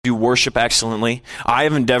do worship excellently. I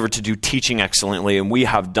have endeavored to do teaching excellently, and we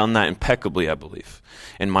have done that impeccably, I believe,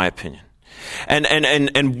 in my opinion.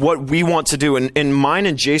 And what we want to do, in mine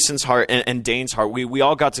and Jason's heart and Dane's heart, we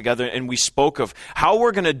all got together and we spoke of how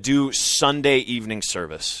we're going to do Sunday evening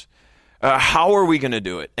service. How are we going to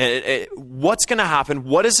do it? What's going to happen?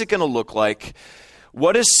 What is it going to look like?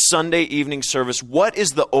 What is Sunday evening service? What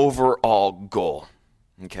is the overall goal?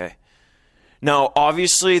 Okay. Now,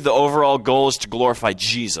 obviously, the overall goal is to glorify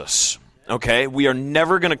Jesus. Okay. We are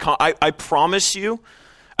never going to, I promise you,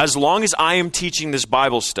 as long as I am teaching this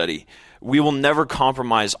Bible study, we will never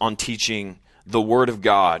compromise on teaching the Word of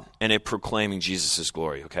God and it proclaiming Jesus'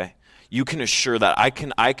 glory, okay? You can assure that. I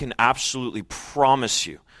can absolutely promise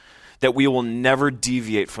you that we will never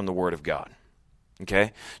deviate from the Word of God,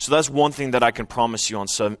 okay? So that's one thing that I can promise you on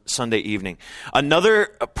Sunday evening. Another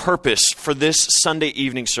purpose for this Sunday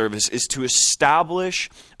evening service is to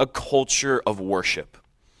establish a culture of worship,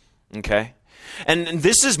 okay? And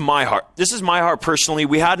this is my heart. This is my heart personally.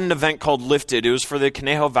 We had an event called Lifted. It was for the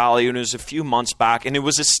Conejo Valley, and it was a few months back. And it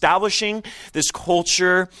was establishing this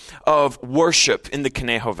culture of worship in the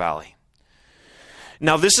Conejo Valley.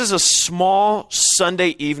 Now, this is a small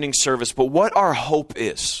Sunday evening service, but what our hope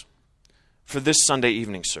is for this Sunday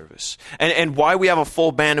evening service, and why we have a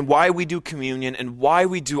full band, and why we do communion, and why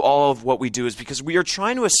we do all of what we do is because we are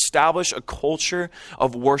trying to establish a culture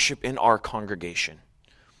of worship in our congregation.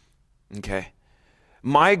 Okay?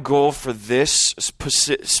 My goal for this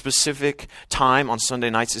specific time on Sunday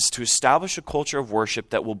nights is to establish a culture of worship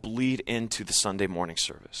that will bleed into the Sunday morning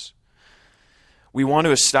service. We want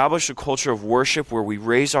to establish a culture of worship where we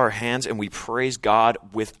raise our hands and we praise God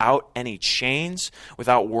without any chains,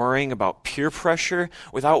 without worrying about peer pressure,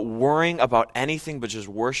 without worrying about anything but just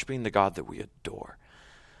worshiping the God that we adore.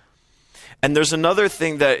 And there's another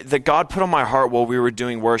thing that God put on my heart while we were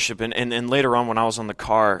doing worship, and later on when I was on the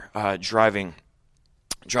car driving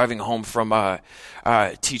home from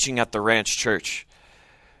teaching at the Ranch Church.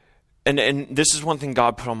 And this is one thing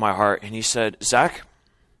God put on my heart. And he said, Zach,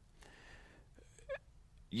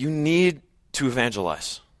 you need to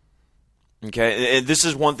evangelize. Okay, and this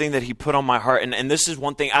is one thing that he put on my heart. And this is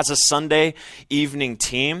one thing as a Sunday evening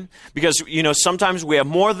team, because, you know, sometimes we have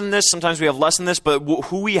more than this, sometimes we have less than this, but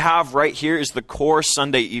who we have right here is the core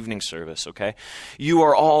Sunday evening service, okay? You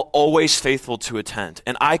are all always faithful to attend.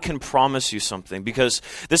 And I can promise you something, because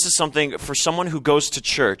this is something, for someone who goes to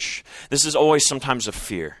church, this is always sometimes a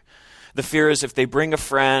fear. The fear is if they bring a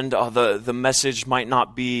friend, the message might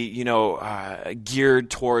not be, geared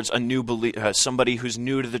towards a new somebody who's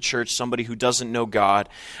new to the church, somebody who doesn't know God.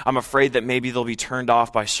 I'm afraid that maybe they'll be turned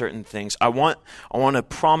off by certain things. I want to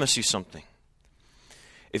promise you something.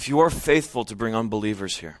 If you are faithful to bring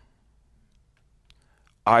unbelievers here,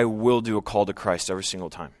 I will do a call to Christ every single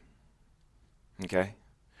time. Okay?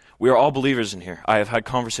 We are all believers in here. I have had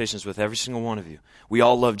conversations with every single one of you. We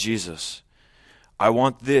all love Jesus. I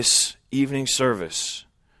want this evening service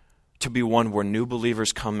to be one where new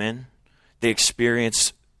believers come in, they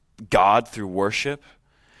experience God through worship,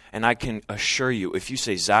 and I can assure you, if you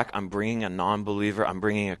say, Zach, I'm bringing a non-believer, I'm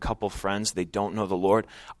bringing a couple friends, they don't know the Lord,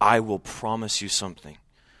 I will promise you something.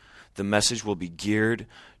 The message will be geared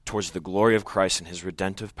towards the glory of Christ and his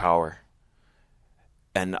redemptive power,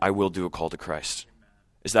 and I will do a call to Christ.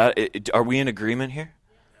 Are we in agreement here?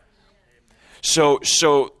 So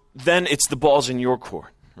then it's the ball's in your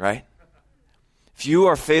court, right? If you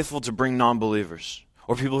are faithful to bring non-believers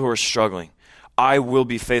or people who are struggling, I will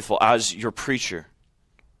be faithful as your preacher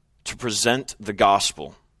to present the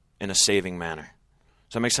gospel in a saving manner.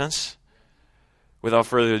 Does that make sense? Without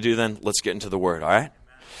further ado, then, let's get into the word, all right?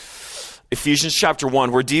 Ephesians chapter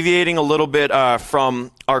 1. We're deviating a little bit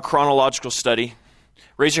from our chronological study.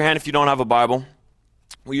 Raise your hand if you don't have a Bible.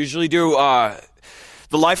 We usually do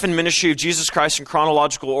the life and ministry of Jesus Christ in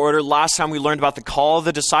chronological order. Last time we learned about the call of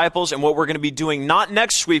the disciples and what we're going to be doing, not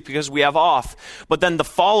next week because we have off, but then the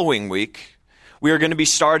following week, we are going to be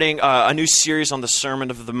starting a new series on the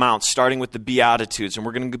Sermon of the Mount, starting with the Beatitudes. And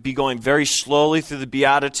we're going to be going very slowly through the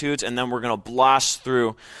Beatitudes, and then we're going to blast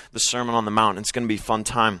through the Sermon on the Mount. It's going to be a fun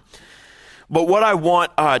time. But what I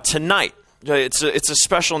want tonight, it's a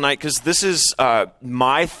special night because this is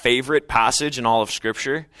my favorite passage in all of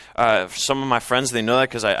Scripture. Some of my friends, they know that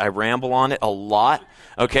because I ramble on it a lot.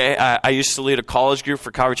 Okay, I used to lead a college group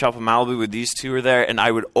for Calvary Chapel Malibu with these two were there, and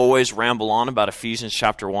I would always ramble on about Ephesians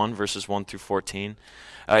chapter 1, verses 1 through 14.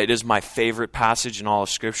 It is my favorite passage in all of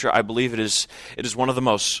Scripture. I believe it is one of the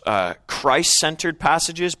most Christ-centered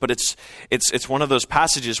passages, but it's one of those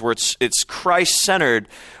passages where it's Christ-centered,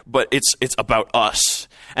 but it's about us.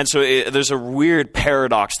 And so there's a weird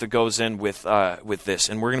paradox that goes in with this,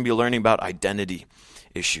 and we're going to be learning about identity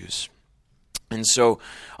issues. And so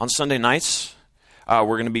on Sunday nights, we're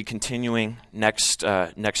going to be continuing next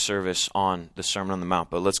service on the Sermon on the Mount.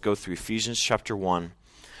 But let's go through Ephesians chapter 1,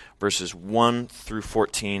 verses 1 through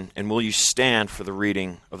 14. And will you stand for the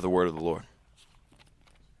reading of the word of the Lord?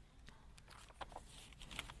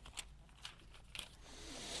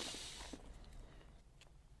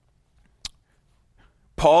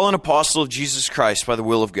 Paul, an apostle of Jesus Christ by the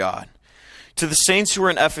will of God, to the saints who are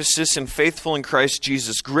in Ephesus and faithful in Christ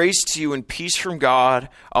Jesus, grace to you and peace from God,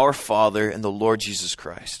 our Father, and the Lord Jesus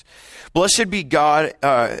Christ. Blessed be God,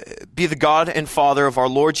 be the God and Father of our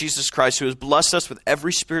Lord Jesus Christ, who has blessed us with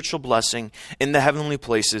every spiritual blessing in the heavenly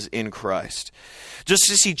places in Christ.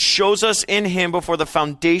 Just as he chose us in him before the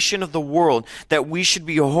foundation of the world, that we should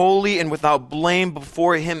be holy and without blame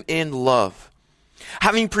before him in love.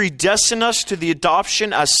 Having predestined us to the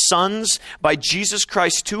adoption as sons by Jesus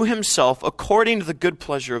Christ to himself, according to the good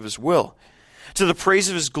pleasure of his will, to the praise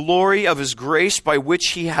of his glory, of his grace, by which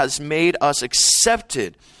he has made us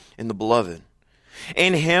accepted in the beloved.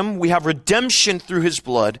 In him we have redemption through his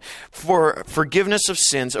blood, for forgiveness of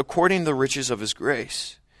sins, according to the riches of his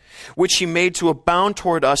grace, which he made to abound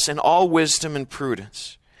toward us in all wisdom and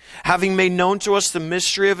prudence, having made known to us the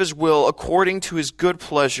mystery of his will according to his good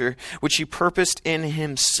pleasure, which he purposed in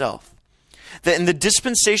himself, that in the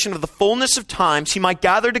dispensation of the fullness of times he might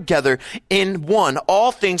gather together in one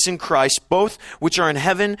all things in Christ, both which are in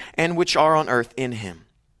heaven and which are on earth in him.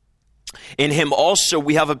 In him also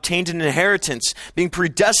we have obtained an inheritance, being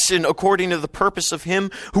predestined according to the purpose of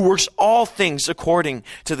him who works all things according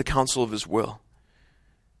to the counsel of his will,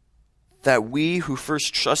 that we who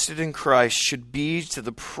first trusted in Christ should be to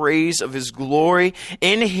the praise of his glory.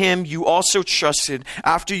 In him you also trusted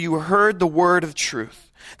after you heard the word of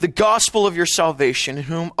truth, the gospel of your salvation, in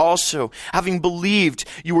whom also, having believed,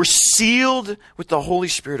 you were sealed with the Holy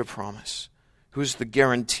Spirit of promise, who is the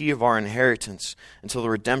guarantee of our inheritance until the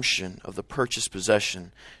redemption of the purchased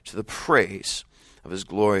possession, to the praise of his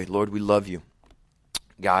glory. Lord, we love you,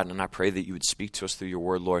 God, and I pray that you would speak to us through your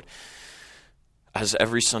word, Lord. As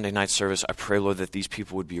every Sunday night service, I pray, Lord, that these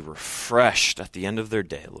people would be refreshed at the end of their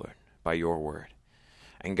day, Lord, by your word.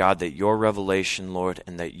 And God, that your revelation, Lord,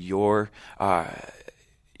 and that your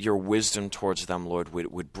wisdom towards them, Lord,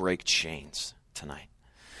 would break chains tonight.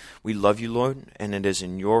 We love you, Lord, and it is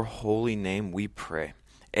in your holy name we pray.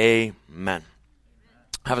 Amen.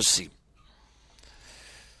 Have a seat.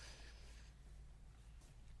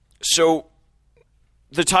 So,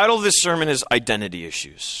 the title of this sermon is Identity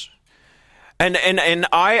Issues. And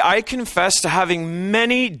I confess to having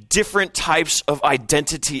many different types of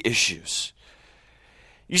identity issues.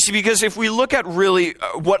 You see, because if we look at really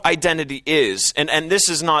what identity is, and this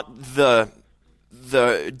is not the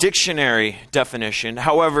dictionary definition,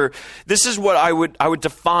 however, this is what I would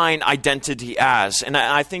define identity as. And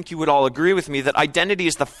I think you would all agree with me that identity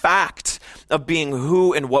is the fact of being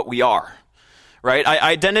who and what we are. Right?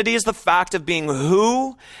 Identity is the fact of being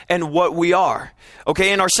who and what we are.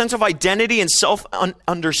 Okay, and our sense of identity and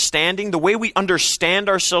self-understanding, the way we understand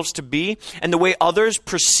ourselves to be, and the way others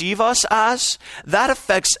perceive us as, that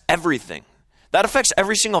affects everything. That affects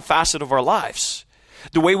every single facet of our lives.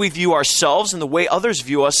 The way we view ourselves and the way others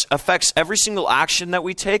view us affects every single action that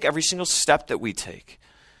we take, every single step that we take.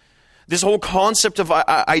 This whole concept of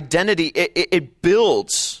identity, it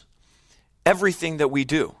builds everything that we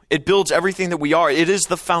do. It builds everything that we are. It is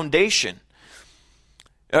the foundation.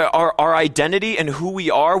 Our identity and who we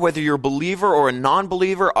are, whether you're a believer or a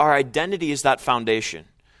non-believer, our identity is that foundation.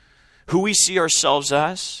 Who we see ourselves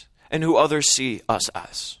as and who others see us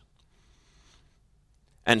as.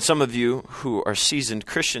 And some of you who are seasoned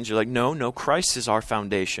Christians, you're like, no, Christ is our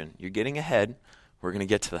foundation. You're getting ahead. We're going to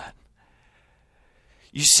get to that.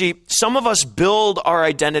 You see, some of us build our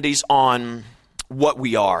identities on what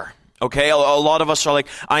we are. Okay, a lot of us are like,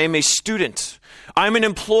 I am a student. I'm an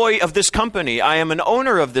employee of this company. I am an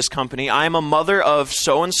owner of this company. I am a mother of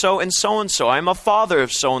so-and-so and so-and-so. I am a father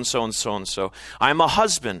of so-and-so and so-and-so. I am a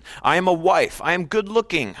husband. I am a wife. I am good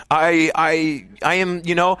looking. I am,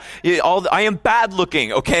 I am bad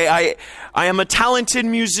looking. Okay, I am a talented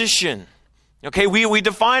musician. Okay, we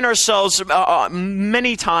define ourselves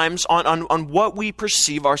many times on what we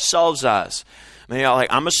perceive ourselves as.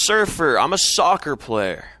 I'm a surfer. I'm a soccer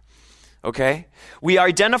player. Okay? We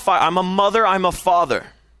identify, I'm a mother, I'm a father.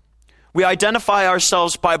 We identify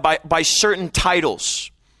ourselves by certain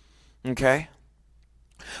titles. Okay?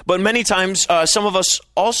 But many times, some of us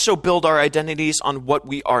also build our identities on what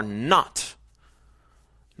we are not.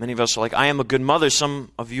 Many of us are like, I am a good mother.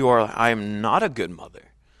 Some of you are, I am not a good mother.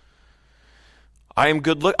 I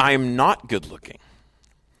am not good looking.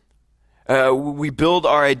 We build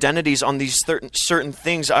our identities on these certain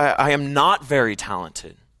things. I am not very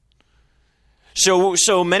talented.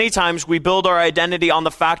 So many times we build our identity on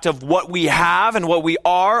the fact of what we have and what we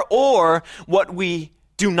are, or what we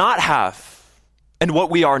do not have and what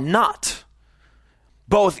we are not.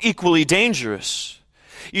 Both equally dangerous.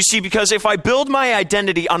 You see, because if I build my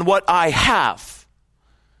identity on what I have,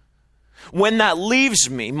 when that leaves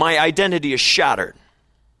me, my identity is shattered.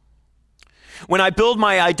 When I build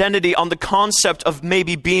my identity on the concept of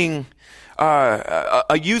maybe being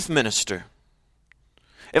a youth minister,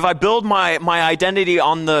 if I build my identity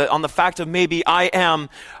on the fact of maybe I am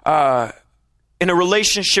in a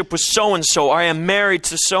relationship with so-and-so, I am married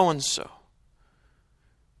to so-and-so.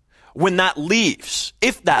 When that leaves,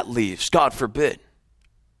 if that leaves, God forbid,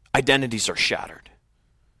 identities are shattered.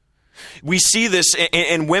 We see this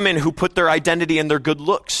in women who put their identity in their good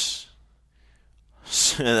looks.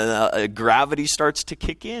 Gravity starts to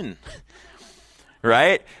kick in.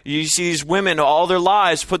 Right? You see these women all their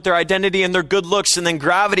lives put their identity in their good looks, and then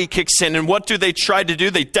gravity kicks in. And what do they try to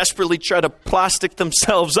do? They desperately try to plastic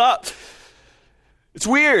themselves up. It's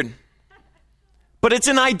weird. But it's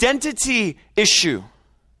an identity issue.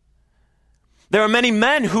 There are many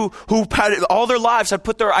men who all their lives have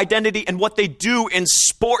put their identity in what they do in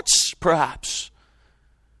sports, perhaps.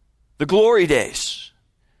 The glory days.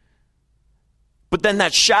 But then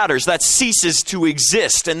that shatters, that ceases to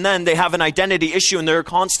exist, and then they have an identity issue, and they're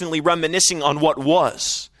constantly reminiscing on what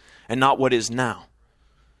was and not what is now.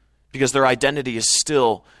 Because their identity is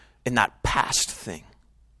still in that past thing.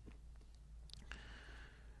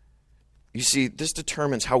 You see, this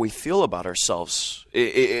determines how we feel about ourselves.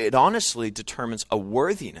 It honestly determines a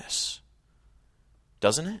worthiness,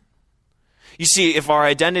 doesn't it? You see, if our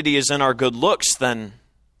identity is in our good looks, then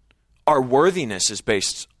our worthiness is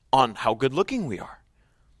based on how good looking we are.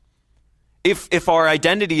 If our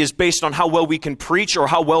identity is based on how well we can preach or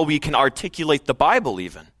how well we can articulate the Bible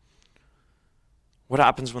even, what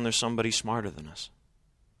happens when there's somebody smarter than us?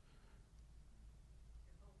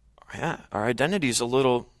 Yeah, our identity is a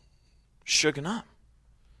little shooken up.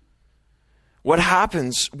 What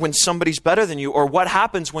happens when somebody's better than you, or what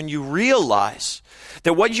happens when you realize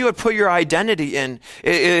that what you had put your identity in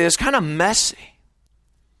is kind of messy?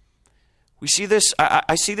 We see this,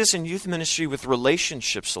 I see this in youth ministry with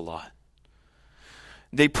relationships a lot.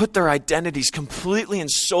 They put their identities completely and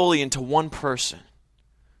solely into one person.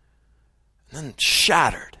 And then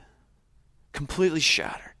shattered. Completely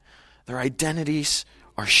shattered. Their identities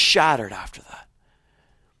are shattered after that.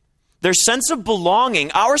 Their sense of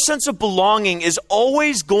belonging, our sense of belonging is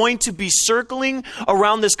always going to be circling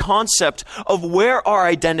around this concept of where our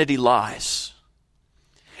identity lies.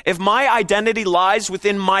 If my identity lies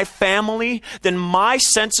within my family, then my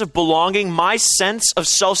sense of belonging, my sense of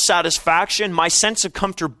self-satisfaction, my sense of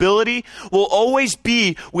comfortability will always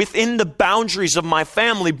be within the boundaries of my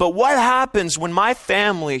family. But what happens when my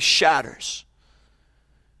family shatters?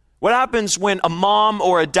 What happens when a mom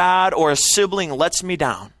or a dad or a sibling lets me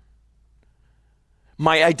down?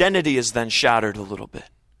 My identity is then shattered a little bit.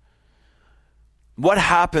 What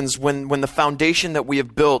happens when the foundation that we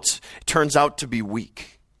have built turns out to be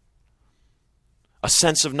weak? A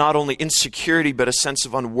sense of not only insecurity, but a sense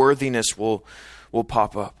of unworthiness will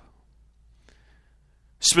pop up.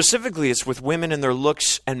 Specifically, it's with women and their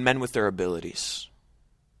looks and men with their abilities.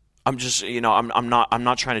 I'm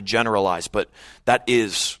not trying to generalize, but that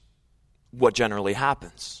is what generally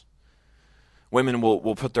happens. Women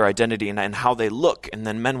will put their identity in how they look, and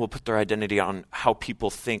then men will put their identity on how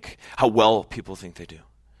well people think they do.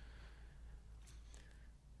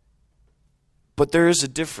 But there is a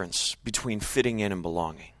difference between fitting in and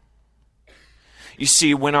belonging. You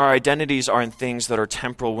see, when our identities are in things that are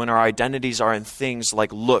temporal, when our identities are in things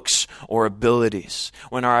like looks or abilities,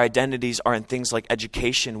 when our identities are in things like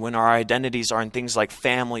education, when our identities are in things like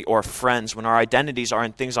family or friends, when our identities are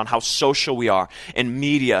in things on how social we are, in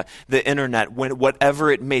media, the internet,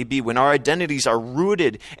 whatever it may be, when our identities are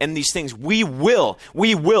rooted in these things, we will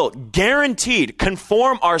guaranteed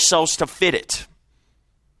conform ourselves to fit it.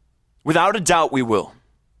 Without a doubt, we will.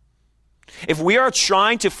 If we are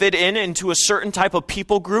trying to fit into a certain type of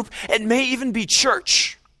people group, it may even be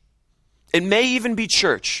church. It may even be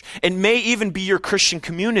church. It may even be your Christian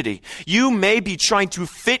community. You may be trying to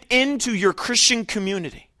fit into your Christian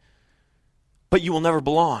community, but you will never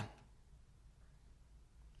belong.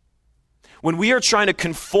 When we are trying to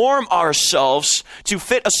conform ourselves to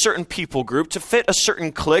fit a certain people group, to fit a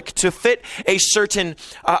certain clique, to fit a certain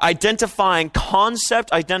identifying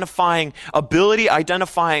concept, identifying ability,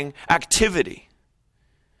 identifying activity,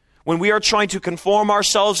 when we are trying to conform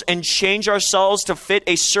ourselves and change ourselves to fit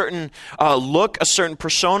a certain look, a certain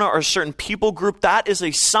persona, or a certain people group, that is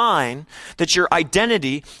a sign that your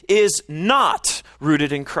identity is not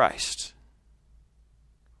rooted in Christ.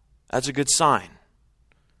 That's a good sign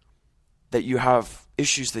that you have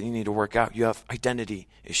issues that you need to work out. You have identity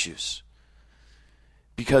issues.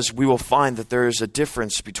 Because we will find that there is a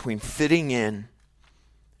difference between fitting in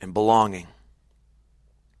and belonging.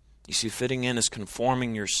 You see, fitting in is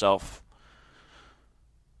conforming yourself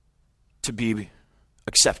to be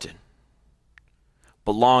accepted.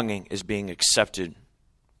 Belonging is being accepted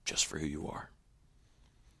just for who you are.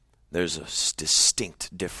 There's a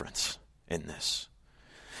distinct difference in this.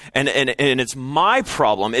 And it's my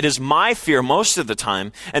problem, it is my fear most of the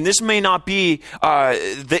time, and this may not be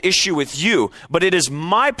the issue with you, but it is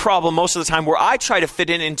my problem most of the time where I try to fit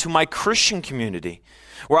into my Christian community,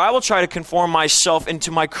 where I will try to conform myself into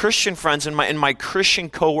my Christian friends and my Christian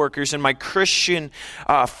coworkers and my Christian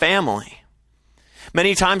family.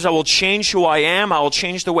 Many times I will change who I am, I will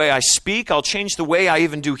change the way I speak, I'll change the way I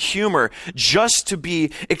even do humor just to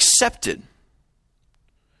be accepted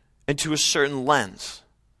into a certain lens.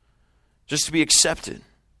 Just to be accepted.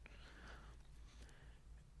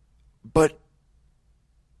 But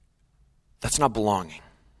that's not belonging.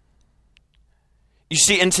 You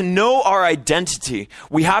see, and to know our identity,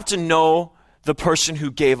 we have to know the person who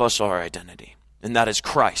gave us our identity. And that is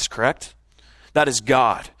Christ, correct? That is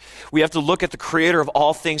God. We have to look at the creator of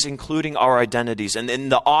all things, including our identities, and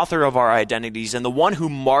the author of our identities, and the one who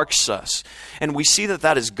marks us. And we see that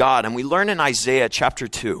that is God. And we learn in Isaiah chapter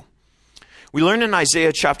 2. We learn in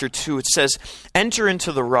Isaiah chapter 2, it says, "Enter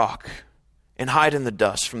into the rock and hide in the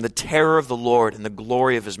dust from the terror of the Lord and the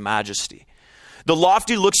glory of his majesty. The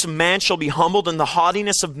lofty looks of man shall be humbled, and the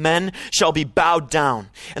haughtiness of men shall be bowed down,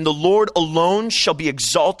 and the Lord alone shall be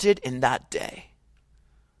exalted in that day."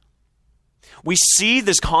 We see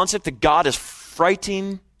this concept that God is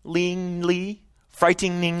frighteningly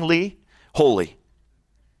holy.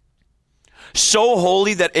 So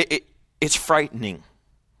holy that it's frightening.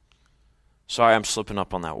 Sorry, I'm slipping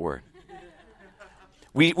up on that word.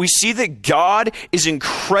 We see that God is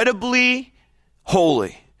incredibly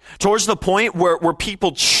holy, towards the point where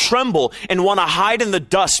people tremble and want to hide in the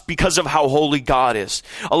dust because of how holy God is.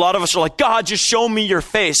 A lot of us are like, "God, just show me your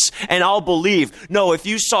face and I'll believe." No, if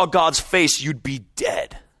you saw God's face, you'd be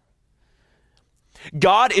dead.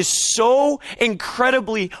 God is so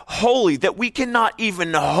incredibly holy that we cannot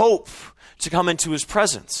even hope to come into his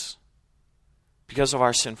presence because of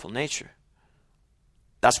our sinful nature.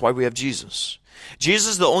 That's why we have Jesus.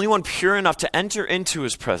 Jesus is the only one pure enough to enter into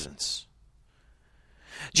his presence.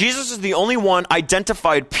 Jesus is the only one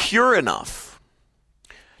identified pure enough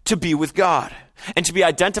to be with God and to be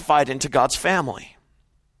identified into God's family.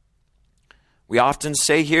 We often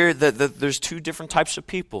say here that there's two different types of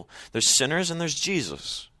people. There's sinners and there's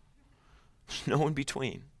Jesus. There's no in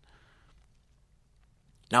between.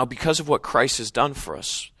 Now, because of what Christ has done for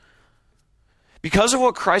us, because of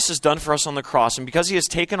what Christ has done for us on the cross, and because he has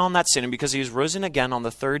taken on that sin, and because he has risen again on the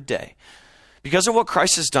third day, because of what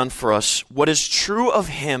Christ has done for us, what is true of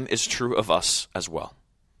him is true of us as well.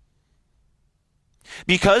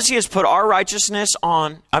 Because he has put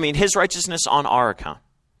his righteousness on our account.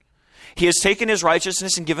 He has taken his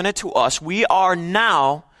righteousness and given it to us. We are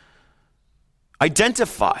now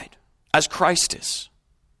identified as Christ is.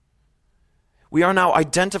 We are now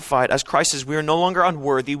identified as Christ is. We are no longer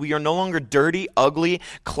unworthy. We are no longer dirty, ugly,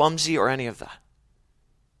 clumsy, or any of that.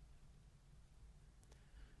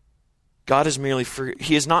 God is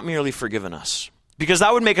he has not merely forgiven us. Because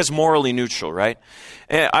that would make us morally neutral, right?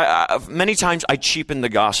 Many times I cheapen the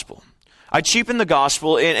gospel. I cheapen the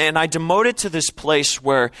gospel and I demote it to this place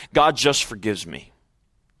where God just forgives me.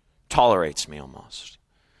 Tolerates me almost.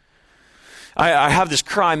 I have this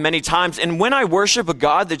crime many times, and when I worship a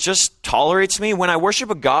God that just tolerates me, when I worship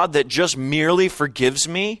a God that just merely forgives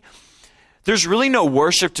me, there's really no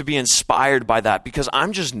worship to be inspired by that because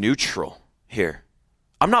I'm just neutral here.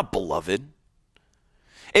 I'm not beloved.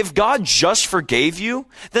 If God just forgave you,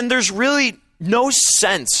 then there's really no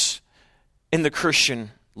sense in the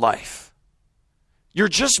Christian life. You're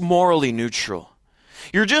just morally neutral.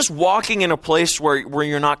 You're just walking in a place where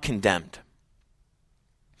you're not condemned.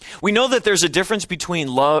 We know that there's a difference between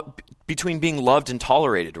being loved and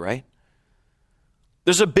tolerated, right?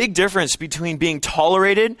 There's a big difference between being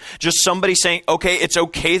tolerated, just somebody saying, "Okay, it's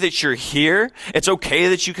okay that you're here. It's okay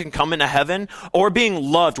that you can come into heaven," or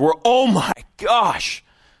being loved where, "Oh my gosh,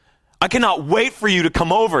 I cannot wait for you to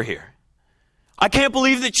come over here. I can't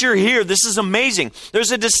believe that you're here. This is amazing."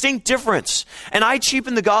 There's a distinct difference. And I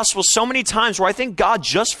cheapen the gospel so many times where I think God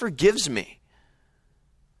just forgives me.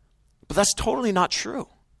 But that's totally not true.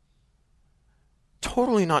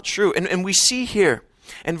 Totally not true. And we see here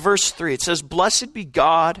in verse 3, it says, "Blessed be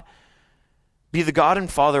God, be the God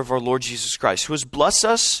and Father of our Lord Jesus Christ, who has blessed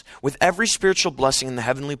us with every spiritual blessing in the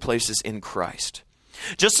heavenly places in Christ.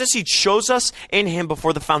 Just as he chose us in him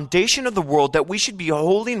before the foundation of the world, that we should be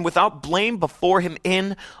holy and without blame before him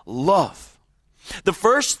in love." The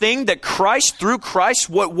first thing that Christ, through Christ,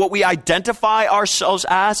 what we identify ourselves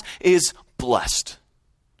as is blessed.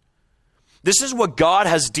 This is what God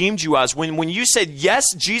has deemed you as. When you said, "Yes,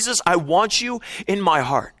 Jesus, I want you in my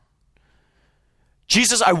heart.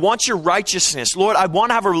 Jesus, I want your righteousness. Lord, I want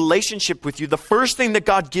to have a relationship with you." The first thing that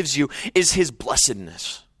God gives you is his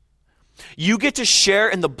blessedness. You get to share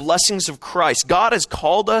in the blessings of Christ. God has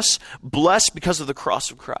called us blessed because of the cross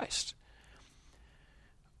of Christ.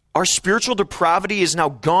 Our spiritual depravity is now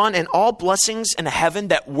gone, and all blessings in heaven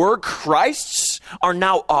that were Christ's are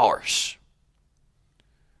now ours.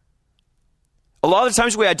 A lot of the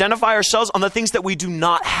times we identify ourselves on the things that we do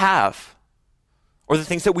not have, or the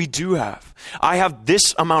things that we do have. I have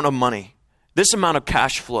this amount of money, this amount of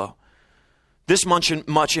cash flow, this much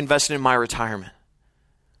invested in my retirement.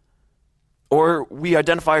 Or we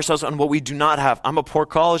identify ourselves on what we do not have. I'm a poor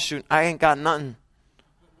college student. I ain't got nothing.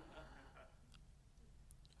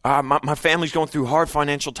 My family's going through hard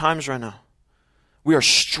financial times right now. We are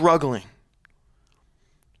struggling.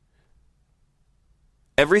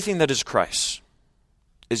 Everything that is Christ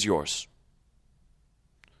is yours.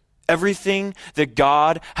 Everything that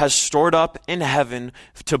God has stored up in heaven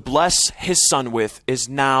to bless his Son with is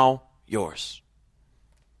now yours.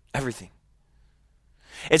 Everything.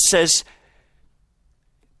 It says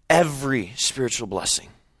every spiritual blessing.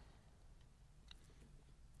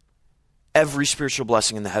 Every spiritual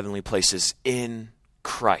blessing in the heavenly places in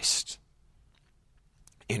Christ.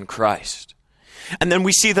 In Christ. And then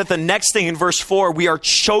we see that the next thing in verse 4, we are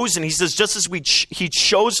chosen. He says, just as he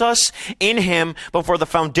chose us in him before the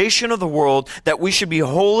foundation of the world, that we should be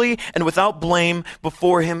holy and without blame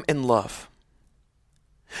before him in love.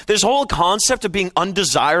 This whole concept of being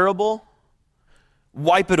undesirable,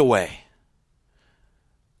 wipe it away.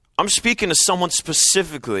 I'm speaking to someone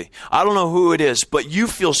specifically. I don't know who it is, but you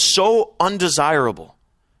feel so undesirable.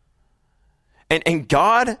 And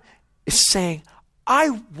God is saying,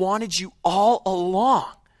 I wanted you all along.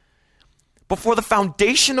 Before the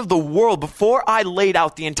foundation of the world, before I laid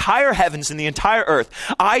out the entire heavens and the entire earth,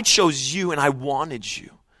 I chose you and I wanted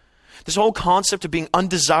you. This whole concept of being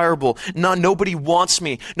undesirable, nobody wants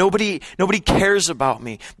me, nobody cares about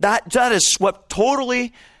me, that is swept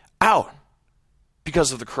totally out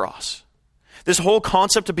because of the cross. This whole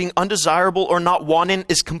concept of being undesirable or not wanted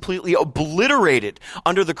is completely obliterated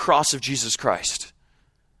under the cross of Jesus Christ.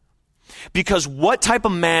 Because what type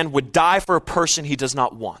of man would die for a person he does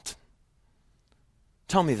not want?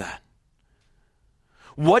 Tell me that.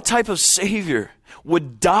 What type of Savior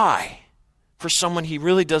would die for someone he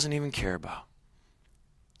really doesn't even care about?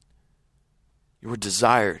 You are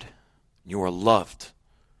desired. You are loved.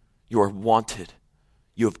 You are wanted.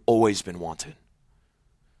 You have always been wanted.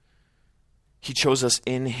 He chose us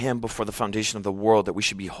in him before the foundation of the world, that we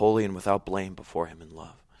should be holy and without blame before him in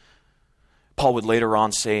love. Paul would later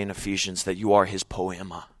on say in Ephesians that you are his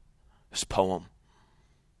poema, his poem.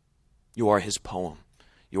 You are his poem.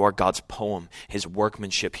 You are God's poem, his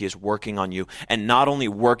workmanship. He is working on you. And not only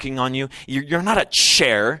working on you, you're not a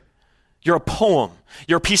chair. You're a poem.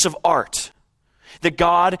 You're a piece of art that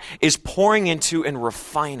God is pouring into and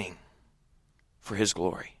refining for his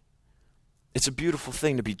glory. It's a beautiful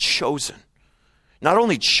thing to be chosen. Not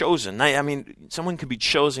only chosen, I mean, someone could be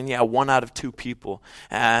chosen, 1 out of 2 people.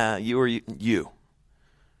 You or you.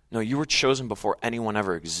 No, you were chosen before anyone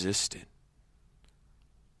ever existed.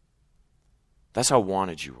 That's how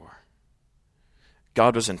wanted you were.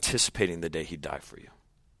 God was anticipating the day he'd die for you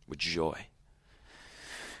with joy.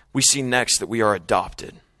 We see next that we are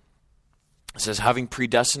adopted. It says, having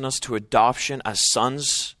predestined us to adoption as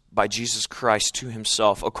sons by Jesus Christ to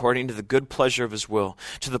himself, according to the good pleasure of his will,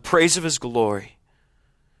 to the praise of his glory,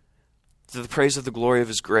 to the praise of the glory of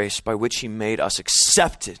his grace, by which he made us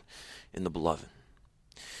accepted in the beloved.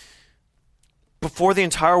 Before the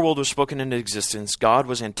entire world was spoken into existence, God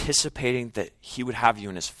was anticipating that he would have you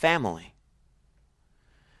in his family.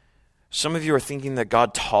 Some of you are thinking that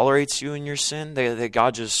God tolerates you in your sin, that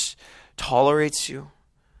God just tolerates you,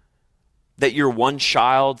 that you're one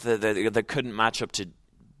child that couldn't match up to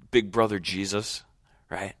Big Brother Jesus,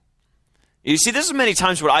 right? You see, this is many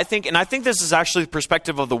times what I think, and I think this is actually the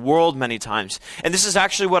perspective of the world many times. And this is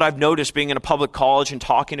actually what I've noticed being in a public college and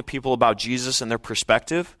talking to people about Jesus and their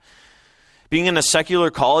perspective. Being in a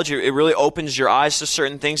secular college, it really opens your eyes to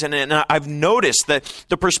certain things. And I've noticed that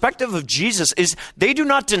the perspective of Jesus is they do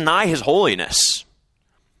not deny his holiness.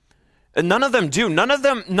 And none of them do. None of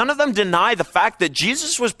them deny the fact that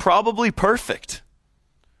Jesus was probably perfect.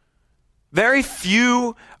 Very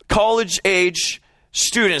few college-age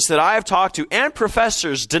students that I have talked to and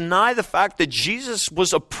professors deny the fact that Jesus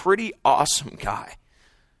was a pretty awesome guy.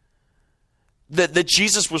 That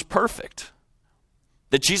Jesus was perfect.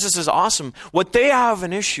 That Jesus is awesome. What they have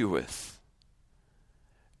an issue with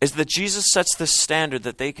is that Jesus sets this standard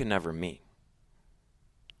that they can never meet.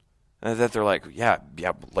 And that they're like,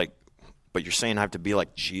 but you're saying I have to be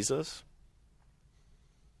like Jesus?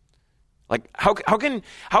 Like, how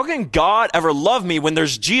can God ever love me when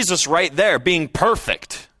there's Jesus right there being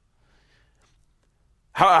perfect?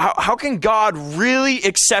 How can God really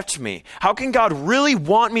accept me? How can God really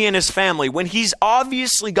want me in his family when he's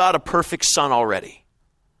obviously got a perfect son already?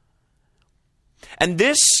 And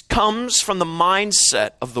this comes from the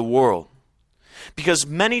mindset of the world. Because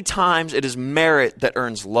many times it is merit that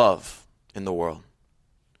earns love in the world.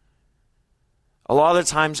 A lot of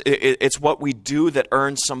the times it's what we do that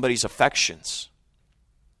earns somebody's affections.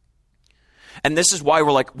 And this is why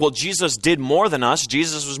we're like, well, Jesus did more than us.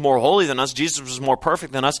 Jesus was more holy than us. Jesus was more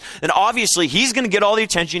perfect than us. And obviously, he's going to get all the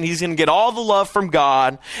attention. He's going to get all the love from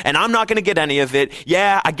God. And I'm not going to get any of it.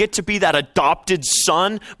 Yeah, I get to be that adopted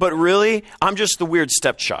son. But really, I'm just the weird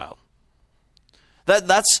stepchild.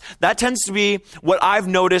 That tends to be what I've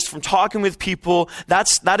noticed from talking with people.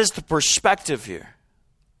 That is the perspective here.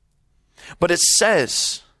 But it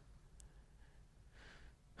says,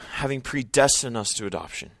 having predestined us to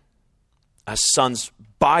adoption as sons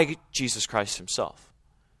by Jesus Christ himself,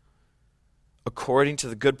 according to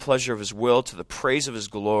the good pleasure of his will, to the praise of his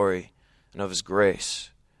glory and of his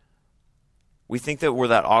grace. We think that we're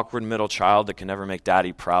that awkward middle child that can never make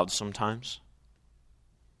daddy proud sometimes.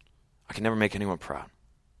 I can never make anyone proud.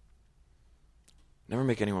 Never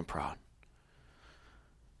make anyone proud.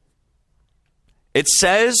 It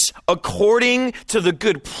says, according to the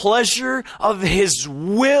good pleasure of his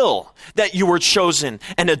will, that you were chosen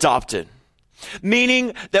and adopted.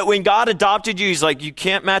 Meaning that when God adopted you, he's like, you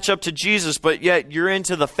can't match up to Jesus, but yet you're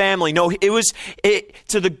into the family. No, it was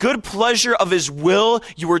to the good pleasure of his will,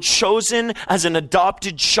 you were chosen as an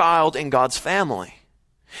adopted child in God's family.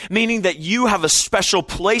 Meaning that you have a special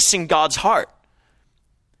place in God's heart.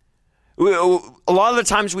 A lot of the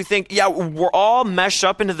times we think, yeah, we're all meshed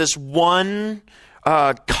up into this one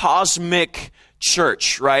cosmic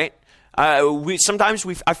church, right? I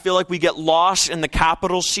feel like we get lost in the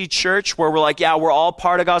capital C church where we're like, yeah, we're all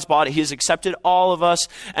part of God's body. He has accepted all of us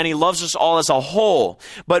and he loves us all as a whole.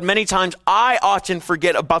 But many times I often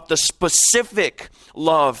forget about the specific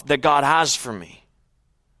love that God has for me.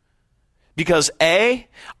 Because A,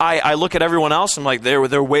 I look at everyone else, I'm like,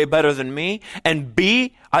 they're way better than me. And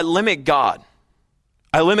B, I limit God.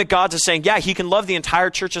 I limit God to saying, yeah, he can love the entire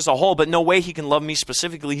church as a whole, but no way he can love me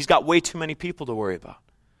specifically. He's got way too many people to worry about.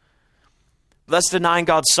 That's denying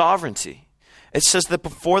God's sovereignty. It says that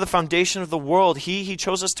before the foundation of the world, he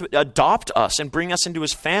chose us to adopt us and bring us into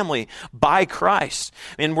his family by Christ.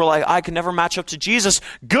 And we're like, I can never match up to Jesus.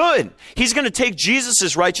 Good. He's going to take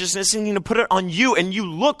Jesus' righteousness and he's going to put it on you, and you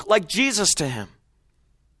look like Jesus to him.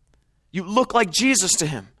 You look like Jesus to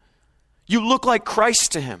him. You look like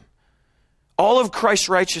Christ to him. All of Christ's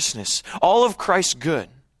righteousness, all of Christ's good.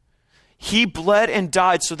 He bled and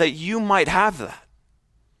died so that you might have that.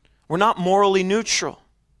 We're not morally neutral.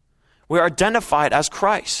 We're identified as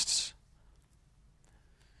Christ's.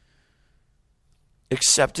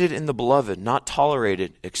 Accepted in the beloved, not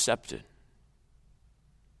tolerated, accepted.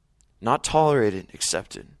 Not tolerated,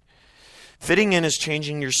 accepted. Fitting in is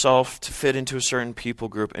changing yourself to fit into a certain people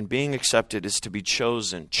group, and being accepted is to be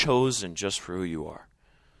chosen just for who you are.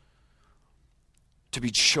 To be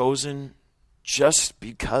chosen just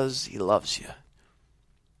because he loves you.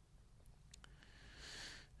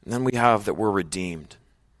 And then we have that we're redeemed.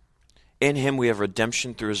 In him we have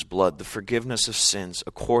redemption through his blood, the forgiveness of sins,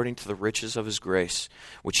 according to the riches of his grace,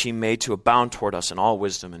 which he made to abound toward us in all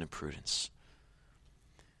wisdom and in prudence.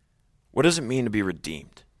 What does it mean to be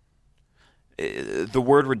redeemed? The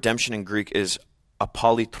word redemption in Greek is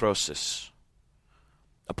apolytrosis.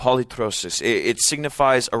 Apolytrosis. It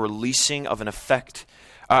signifies a releasing of an effect,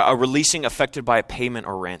 a releasing affected by a payment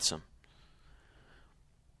or ransom.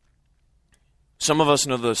 Some of us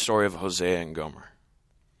know the story of Hosea and Gomer.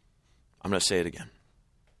 I'm going to say it again.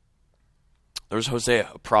 There was Hosea,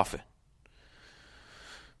 a prophet.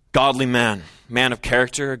 Godly man of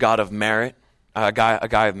character, a guy of merit.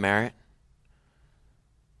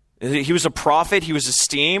 He was a prophet, he was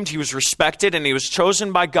esteemed, he was respected, and he was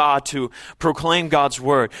chosen by God to proclaim God's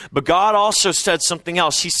word. But God also said something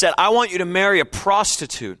else. He said, I want you to marry a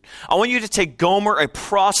prostitute. I want you to take Gomer, a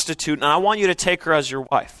prostitute, and I want you to take her as your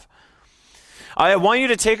wife. I want you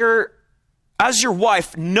to take her as your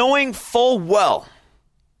wife, knowing full well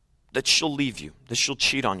that she'll leave you, that she'll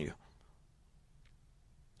cheat on you.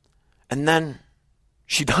 And then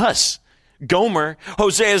she does. Gomer,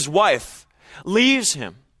 Hosea's wife, leaves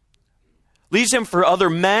him for other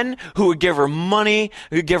men who would give her money,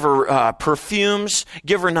 who would give her perfumes,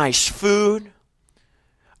 give her nice food.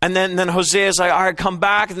 And then Hosea's like, all right, come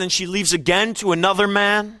back. And then she leaves again to another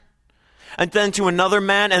man, and then to another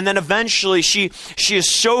man. And then eventually she is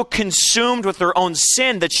so consumed with her own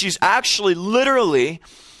sin that she's actually literally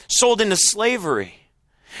sold into slavery.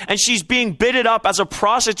 And she's being bidded up as a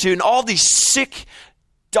prostitute, and all these sick,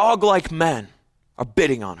 dog-like men are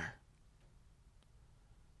bidding on her.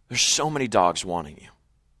 There's so many dogs wanting you.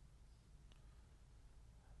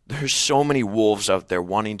 There's so many wolves out there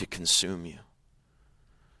wanting to consume you.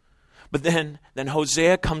 But then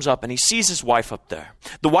Hosea comes up and he sees his wife up there.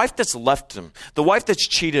 The wife that's left him. The wife that's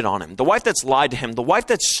cheated on him. The wife that's lied to him. The wife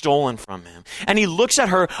that's stolen from him. And he looks at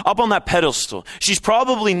her up on that pedestal. She's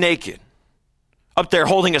probably naked. Up there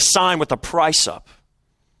holding a sign with a price up.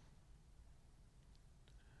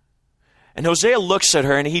 And Hosea looks at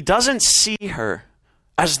her and he doesn't see her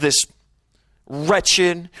as this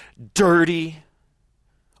wretched, dirty,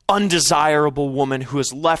 undesirable woman who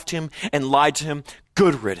has left him and lied to him.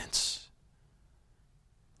 Good riddance.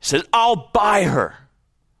 He says, I'll buy her.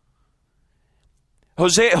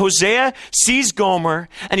 Hosea sees Gomer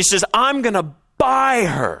and he says, I'm going to buy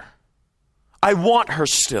her. I want her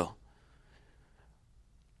still.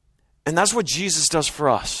 And that's what Jesus does for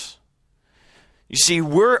us. You see,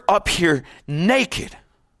 we're up here naked.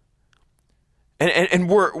 And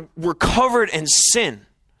we're covered in sin.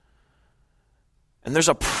 And there's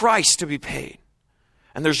a price to be paid.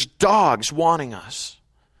 And there's dogs wanting us.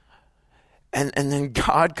 And then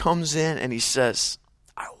God comes in and he says,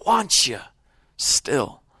 I want you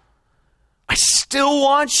still. I still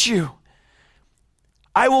want you.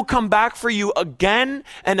 I will come back for you again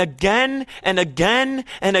and again and again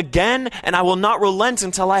and again, and I will not relent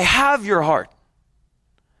until I have your heart.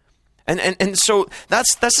 And so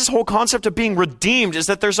that's this whole concept of being redeemed, is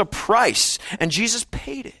that there's a price, and Jesus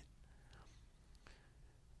paid it.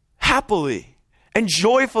 Happily and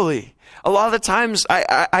joyfully. A lot of the times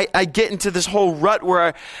I get into this whole rut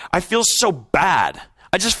where I feel so bad.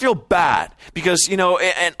 I just feel bad because,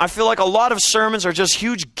 and I feel like a lot of sermons are just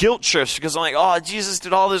huge guilt trips because I'm like, oh, Jesus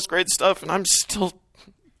did all this great stuff and I'm still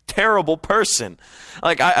a terrible person.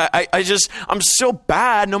 Like I'm so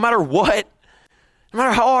bad no matter what. No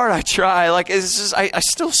matter how hard I try, like it's just, I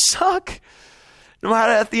still suck. No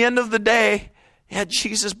matter at the end of the day, yeah,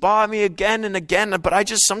 Jesus bought me again and again, but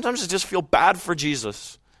sometimes I just feel bad for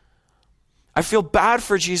Jesus. I feel bad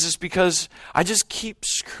for Jesus because I just keep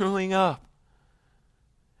screwing up.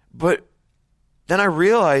 But then I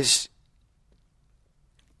realize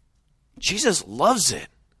Jesus loves it.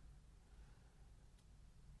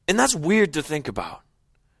 And that's weird to think about.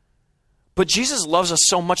 But Jesus loves us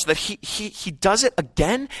so much that he does it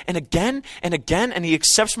again and again and again, and he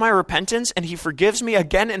accepts my repentance and he forgives me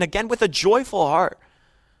again and again with a joyful heart.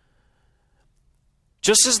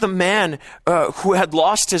 Just as the man who had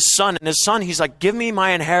lost his son, and his son, he's like, give me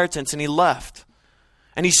my inheritance, and he left.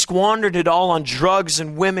 And he squandered it all on drugs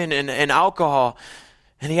and women and alcohol,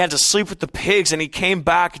 and he had to sleep with the pigs, and he came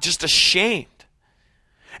back just ashamed.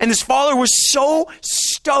 And his father was so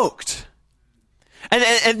stoked.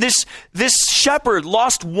 And this shepherd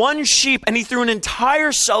lost one sheep, and he threw an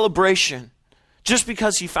entire celebration just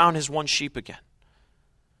because he found his one sheep again.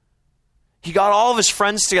 He got all of his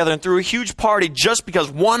friends together and threw a huge party just because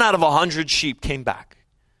 1 out of 100 sheep came back.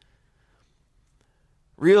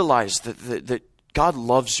 Realize that God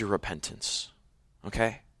loves your repentance,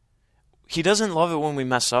 okay? He doesn't love it when we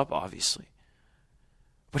mess up, obviously.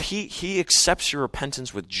 But he accepts your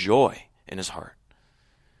repentance with joy in his heart.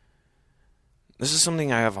 This is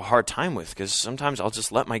something I have a hard time with because sometimes I'll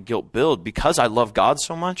just let my guilt build because I love God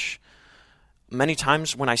so much. Many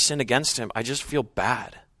times when I sin against him, I just feel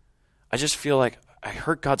bad. I just feel like I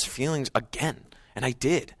hurt God's feelings again, and I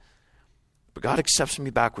did. But God accepts me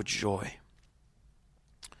back with joy.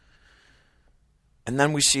 And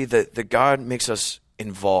then we see that God makes us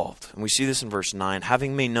involved. And we see this in verse 9.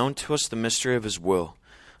 Having made known to us the mystery of his will,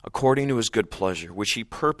 according to his good pleasure, which he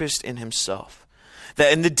purposed in himself,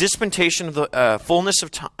 that in the dispensation of the fullness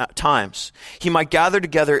of times, he might gather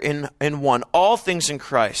together in one all things in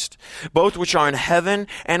Christ, both which are in heaven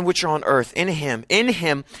and which are on earth. In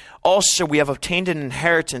him also we have obtained an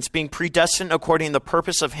inheritance, being predestined according to the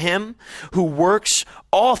purpose of him who works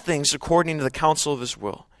all things according to the counsel of his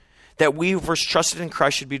will, that we who first trusted in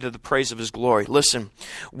Christ should be to the praise of his glory. Listen,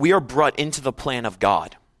 we are brought into the plan of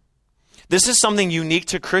God. This is something unique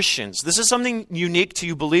to Christians. This is something unique to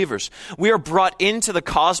you believers. We are brought into the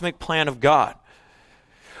cosmic plan of God.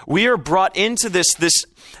 We are brought into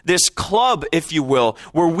this club, if you will,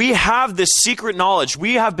 where we have this secret knowledge.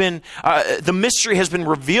 We have been, the mystery has been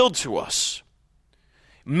revealed to us.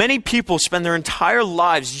 Many people spend their entire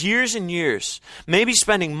lives, years and years, maybe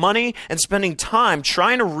spending money and spending time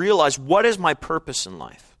trying to realize, what is my purpose in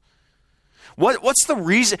life? What's the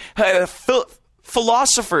reason?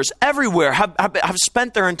 Philosophers everywhere have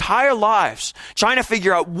spent their entire lives trying to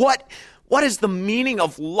figure out what is the meaning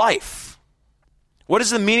of life. What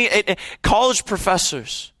is the meaning? College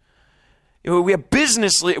professors, we have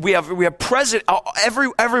business, we have president.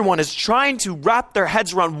 Everyone is trying to wrap their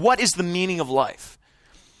heads around what is the meaning of life.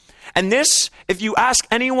 And this, if you ask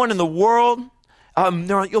anyone in the world,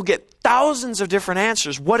 you'll get thousands of different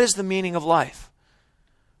answers. What is the meaning of life?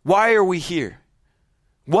 Why are we here?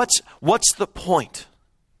 What's the point?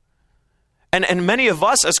 And many of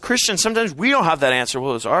us as Christians, sometimes we don't have that answer.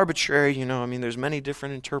 Well, it's arbitrary, there's many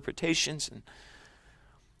different interpretations. And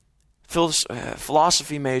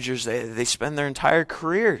philosophy majors, they spend their entire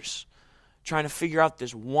careers trying to figure out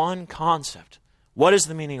this one concept. What is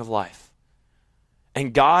the meaning of life?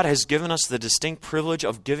 And God has given us the distinct privilege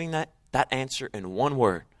of giving that answer in one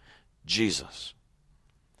word: Jesus.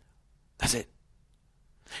 That's it.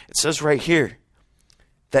 It says right here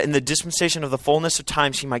that in the dispensation of the fullness of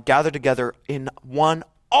times he might gather together in one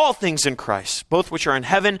all things in Christ, both which are in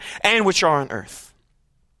heaven and which are on earth.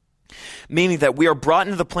 Meaning that we are brought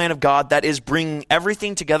into the plan of God that is bringing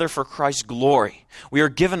everything together for Christ's glory. We are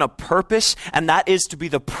given a purpose, and that is to be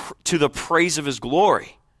to the praise of his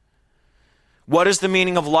glory. What is the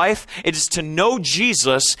meaning of life? It is to know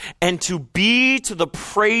Jesus and to be to the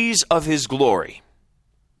praise of his glory.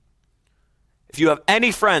 If you have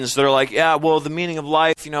any friends that are like, yeah, well, the meaning of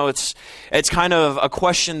life, it's kind of a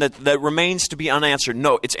question that remains to be unanswered.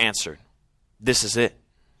 No, it's answered. This is it.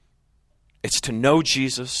 It's to know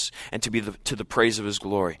Jesus and to be to the praise of his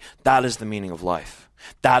glory. That is the meaning of life.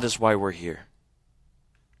 That is why we're here.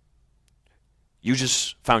 You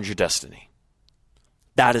just found your destiny.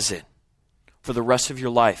 That is it. For the rest of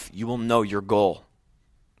your life, you will know your goal.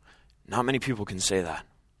 Not many people can say that.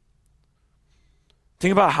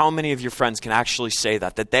 Think about how many of your friends can actually say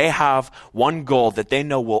that they have one goal that they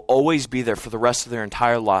know will always be there for the rest of their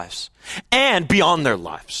entire lives and beyond their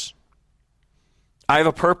lives. I have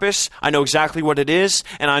a purpose, I know exactly what it is,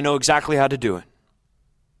 and I know exactly how to do it.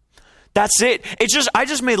 That's it. I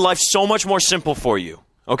just made life so much more simple for you,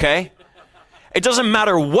 okay? It doesn't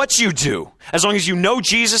matter what you do. As long as you know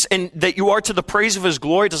Jesus and that you are to the praise of his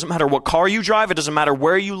glory, it doesn't matter what car you drive. It doesn't matter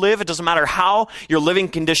where you live. It doesn't matter how your living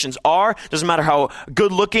conditions are. It doesn't matter how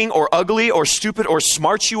good looking or ugly or stupid or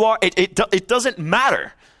smart you are. It doesn't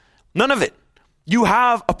matter. None of it. You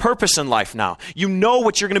have a purpose in life now. You know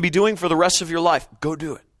what you're going to be doing for the rest of your life. Go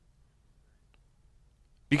do it.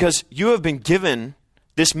 Because you have been given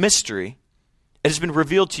this mystery. It has been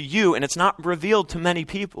revealed to you, and it's not revealed to many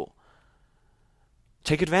people.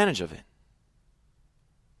 Take advantage of it.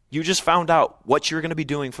 You just found out what you're going to be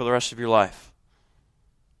doing for the rest of your life.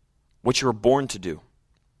 What you were born to do.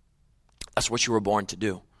 That's what you were born to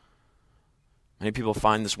do. Many people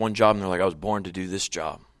find this one job and they're like, I was born to do this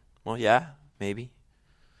job. Well, yeah, maybe.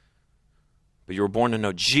 But you were born to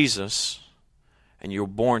know Jesus, and you were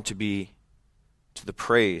born to be to the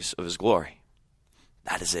praise of his glory.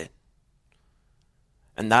 That is it.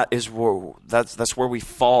 And that's where we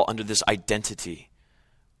fall under this identity.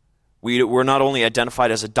 We're not only identified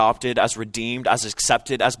as adopted, as redeemed, as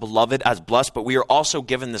accepted, as beloved, as blessed, but we are also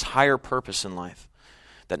given this higher purpose in life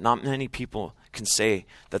that not many people can say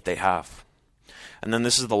that they have. And then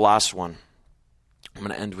this is the last one. I'm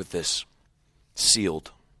going to end with this. Sealed.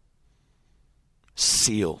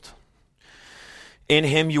 Sealed. In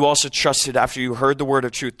him you also trusted after you heard the word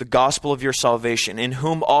of truth, the gospel of your salvation, in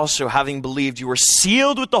whom also, having believed, you were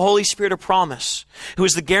sealed with the Holy Spirit of promise, who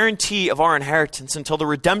is the guarantee of our inheritance until the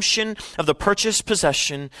redemption of the purchased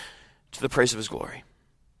possession to the praise of his glory.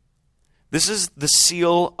 This is the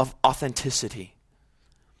seal of authenticity.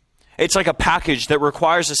 It's like a package that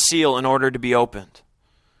requires a seal in order to be opened.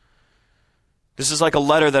 This is like a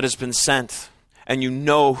letter that has been sent, and you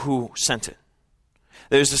know who sent it.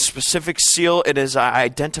 There's a specific seal. It is an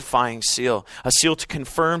identifying seal, a seal to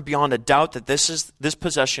confirm beyond a doubt that this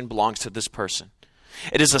possession belongs to this person.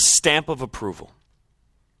 It is a stamp of approval.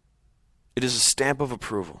 It is a stamp of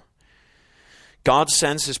approval. God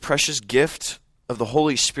sends his precious gift of the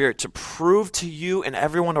Holy Spirit to prove to you and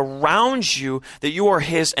everyone around you that you are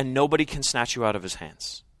his and nobody can snatch you out of his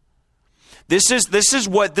hands. This is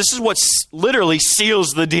what literally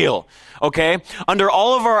seals the deal. Okay? Under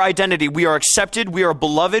all of our identity, we are accepted, we are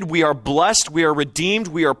beloved, we are blessed, we are redeemed,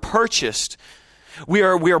 we are purchased. We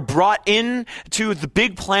are brought in to the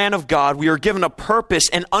big plan of God. We are given a purpose,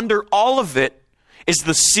 and under all of it is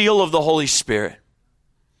the seal of the Holy Spirit.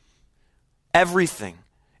 Everything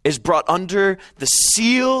is brought under the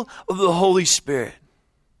seal of the Holy Spirit.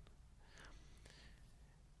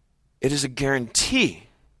 It is a guarantee.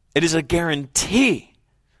 It is a guarantee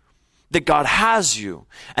that God has you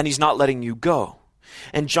and he's not letting you go.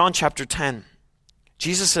 In John chapter 10,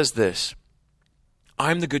 Jesus says this,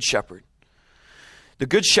 "I am the good shepherd. The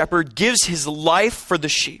good shepherd gives his life for the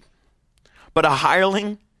sheep. But a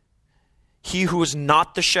hireling, he who is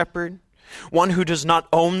not the shepherd, one who does not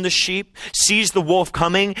own the sheep, sees the wolf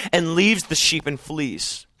coming and leaves the sheep and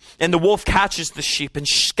flees. And the wolf catches the sheep and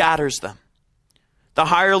scatters them. The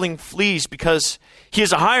hireling flees because he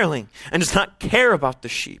is a hireling and does not care about the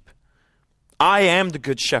sheep. I am the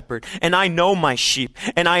good shepherd, and I know my sheep,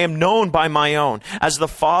 and I am known by my own. As the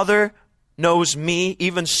Father knows me,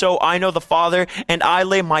 even so I know the Father, and I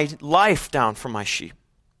lay my life down for my sheep.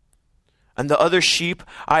 And the other sheep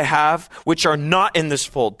I have, which are not in this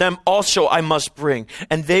fold, them also I must bring,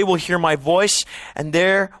 and they will hear my voice, and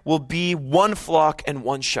there will be one flock and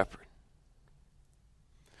one shepherd."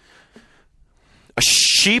 A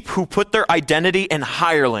sheep who put their identity in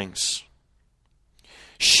hirelings.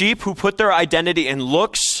 Sheep who put their identity in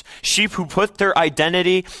looks. Sheep who put their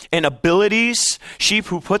identity in abilities. Sheep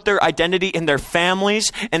who put their identity in their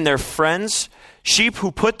families and their friends. Sheep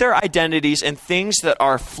who put their identities in things that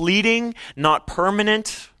are fleeting, not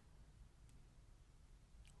permanent,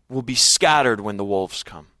 will be scattered when the wolves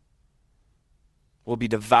come. Will be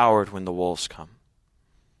devoured when the wolves come.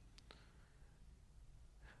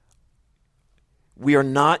 We are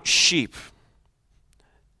not sheep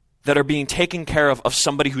that are being taken care of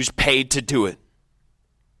somebody who's paid to do it.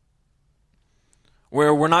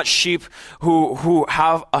 Where we're not sheep who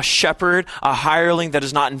have a shepherd, a hireling that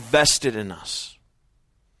is not invested in us.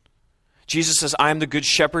 Jesus says, "I am the good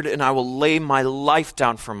shepherd and I will lay my life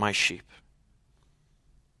down for my sheep."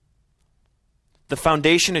 The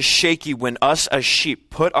foundation is shaky when us as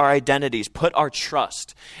sheep put our identities, put our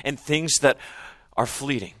trust in things that are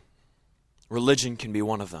fleeting. Religion can be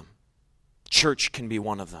one of them. Church can be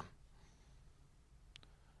one of them.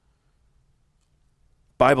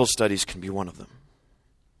 Bible studies can be one of them.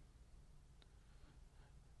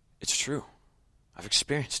 It's true. I've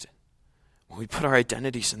experienced it. When we put our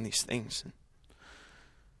identities in these things, and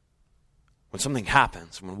when something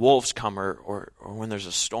happens, when wolves come or when there's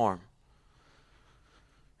a storm,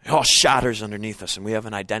 it all shatters underneath us and we have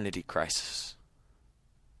an identity crisis.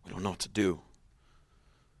 We don't know what to do.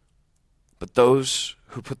 But those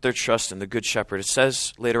who put their trust in the Good Shepherd, it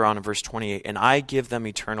says later on in verse 28, "And I give them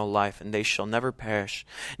eternal life, and they shall never perish.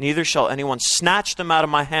 Neither shall anyone snatch them out of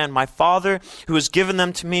my hand. My Father, who has given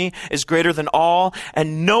them to me, is greater than all,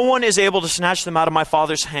 and no one is able to snatch them out of my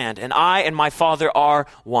Father's hand. And I and my Father are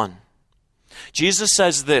one." Jesus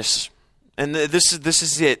says this, and this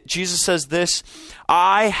is it. Jesus says this,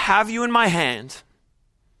 "I have you in my hand.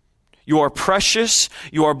 You are precious.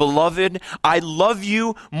 You are beloved. I love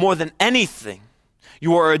you more than anything.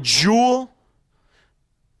 You are a jewel.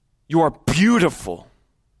 You are beautiful.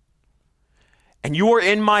 And you are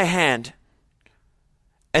in my hand.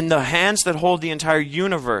 And the hands that hold the entire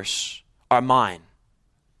universe are mine.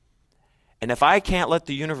 And if I can't let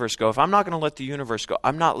the universe go, if I'm not going to let the universe go,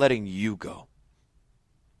 I'm not letting you go.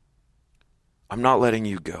 I'm not letting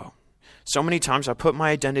you go." So many times I put my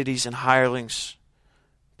identities in hirelings,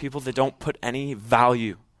 people that don't put any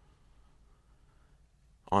value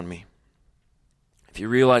on me. If you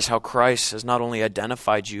realize how Christ has not only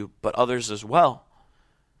identified you, but others as well,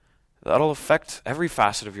 that'll affect every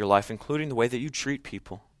facet of your life, including the way that you treat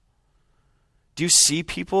people. Do you see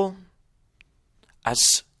people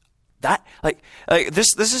as that? Like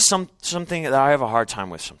this is something that I have a hard time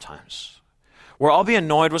with sometimes. Where I'll be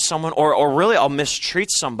annoyed with someone or really I'll mistreat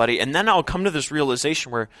somebody, and then I'll come to this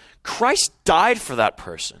realization where Christ died for that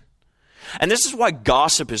person. And this is why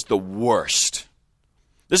gossip is the worst.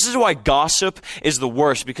 This is why gossip is the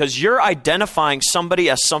worst, because you're identifying somebody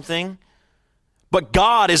as something, but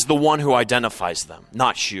God is the one who identifies them,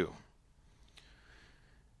 not you.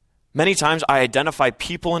 Many times I identify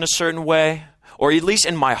people in a certain way, or at least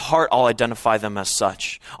in my heart, I'll identify them as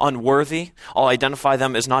such. Unworthy, I'll identify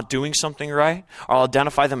them as not doing something right, or I'll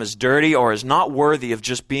identify them as dirty or as not worthy of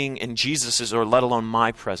just being in Jesus's or let alone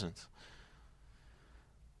my presence.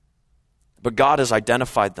 But God has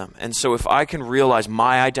identified them. And so if I can realize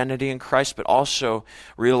my identity in Christ, but also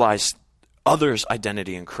realize others'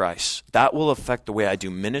 identity in Christ, that will affect the way I do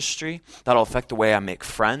ministry. That'll affect the way I make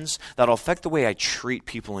friends. That'll affect the way I treat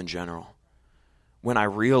people in general. When I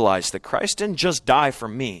realize that Christ didn't just die for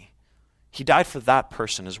me, he died for that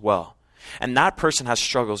person as well. And that person has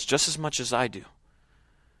struggles just as much as I do.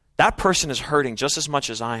 That person is hurting just as much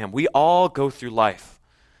as I am. We all go through life.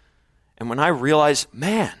 And when I realize,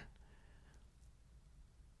 man,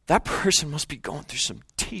 that person must be going through some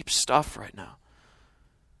deep stuff right now.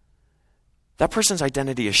 That person's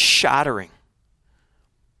identity is shattering.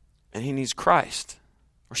 And he needs Christ.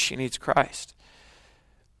 Or she needs Christ.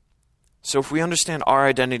 So if we understand our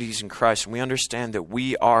identities in Christ, and we understand that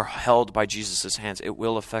we are held by Jesus' hands, it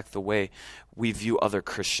will affect the way we view other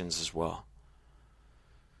Christians as well.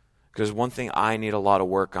 Because one thing I need a lot of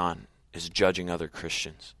work on is judging other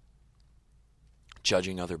Christians.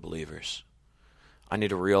 Judging other believers. I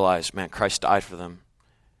need to realize, man, Christ died for them.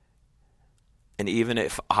 And even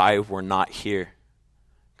if I were not here,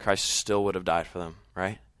 Christ still would have died for them,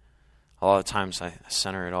 right? A lot of times I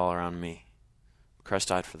center it all around me. Christ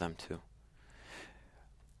died for them too.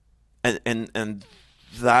 And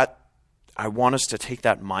that, I want us to take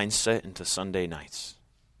that mindset into Sunday nights.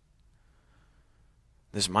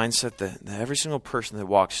 This mindset that every single person that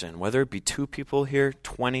walks in, whether it be 2 people here,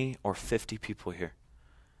 20 or 50 people here,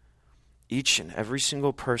 each and every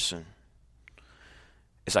single person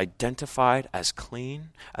is identified as clean,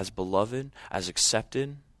 as beloved, as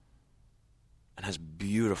accepted, and as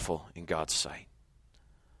beautiful in God's sight.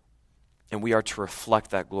 And we are to reflect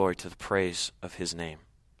that glory to the praise of his name.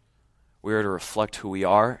 We are to reflect who we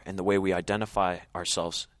are and the way we identify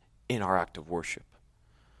ourselves in our act of worship.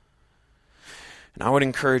 And I would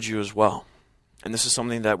encourage you as well, and this is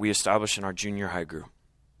something that we established in our junior high group.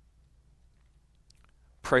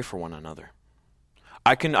 Pray for one another.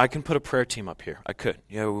 I can put a prayer team up here. I could.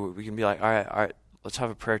 We can be like, all right, let's have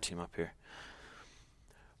a prayer team up here.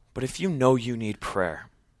 But if you know you need prayer,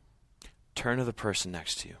 turn to the person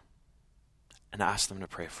next to you and ask them to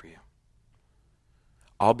pray for you.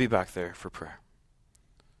 I'll be back there for prayer.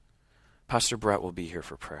 Pastor Brett will be here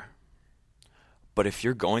for prayer. But if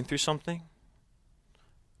you're going through something,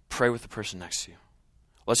 pray with the person next to you.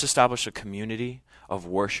 Let's establish a community of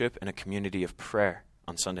worship and a community of prayer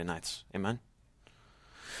on Sunday nights. Amen?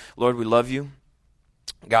 Lord, we love you,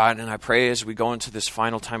 God, and I pray as we go into this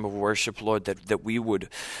final time of worship, Lord, that we would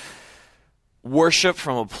worship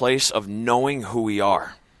from a place of knowing who we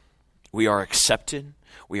are. We are accepted.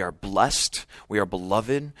 We are blessed. We are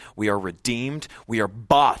beloved. We are redeemed. We are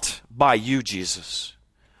bought by you, Jesus.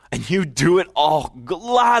 And you do it all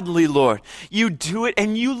gladly, Lord. You do it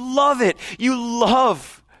and you love it. You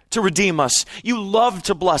love to redeem us. You love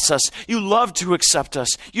to bless us. You love to accept us.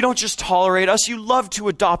 You don't just tolerate us. You love to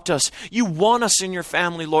adopt us. You want us in your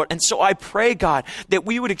family, Lord. And so I pray, God, that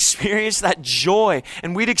we would experience that joy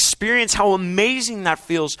and we'd experience how amazing that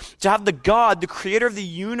feels to have the God, the creator of the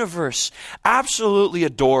universe, absolutely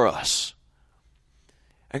adore us.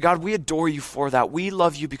 And God, we adore you for that. We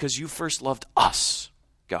love you because you first loved us,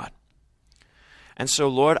 God. And so,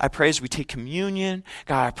 Lord, I pray as we take communion,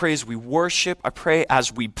 God, I pray as we worship, I pray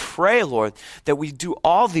as we pray, Lord, that we do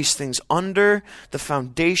all these things under the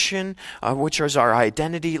foundation, which is our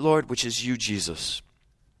identity, Lord, which is you, Jesus.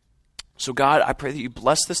 So, God, I pray that you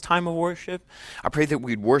bless this time of worship. I pray that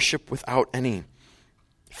we'd worship without any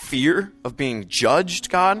fear of being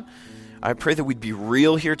judged, God. I pray that we'd be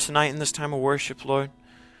real here tonight in this time of worship, Lord.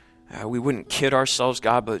 We wouldn't kid ourselves,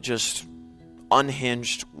 God, but just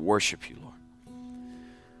unhinged worship you, Lord.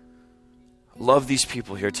 Love these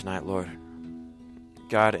people here tonight, Lord.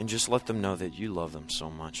 God, and just let them know that you love them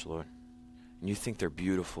so much, Lord. And you think they're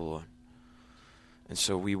beautiful, Lord. And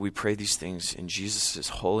so we pray these things in Jesus'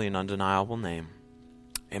 holy and undeniable name.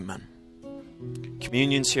 Amen.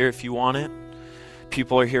 Communion's here if you want it.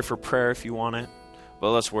 People are here for prayer if you want it.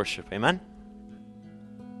 But let's worship. Amen.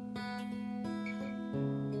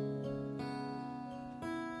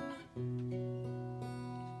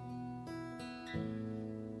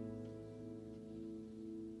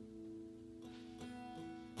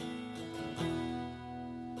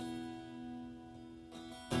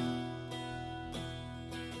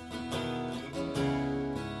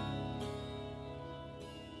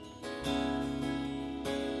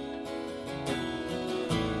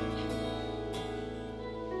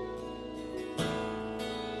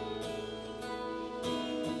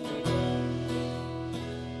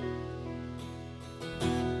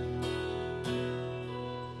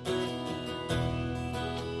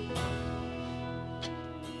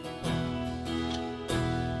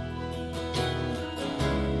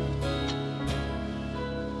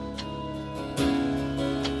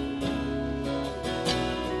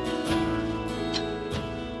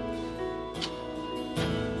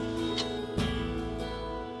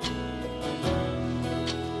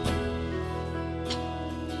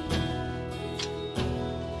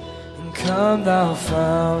 Come thou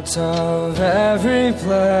fount of every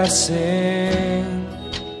blessing,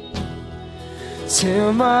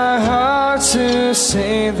 till my heart to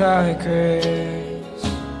sing thy grace.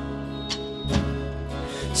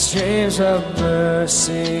 Streams of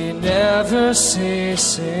mercy never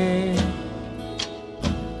ceasing,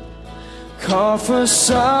 call for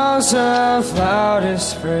songs of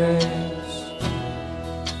loudest praise.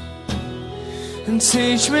 And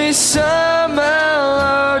teach me some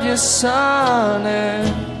melodious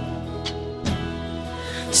sonnet,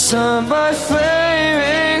 sung by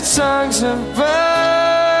flaming tongues above.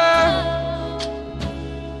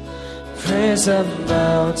 Praise the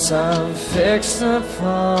mount I'm fixed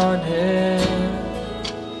upon it,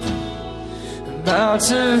 the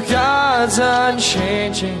mount of God's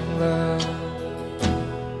unchanging love.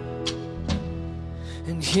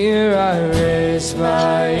 And here I raise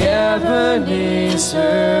my Ebenezer,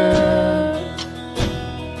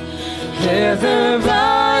 hither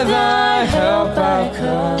by thy help I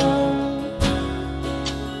come,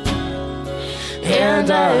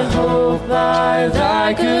 and I hope by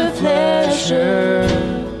thy good pleasure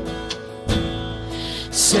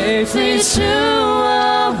safely to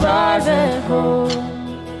arrive at home.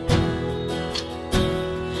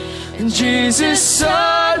 And Jesus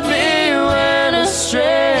sought me when a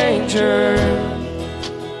stranger,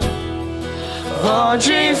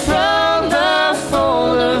 wandering from the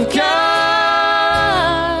fold of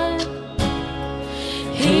God,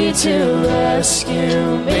 He to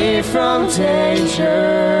rescue me from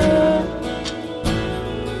danger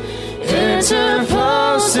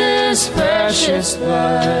interposed His precious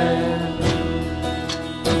blood.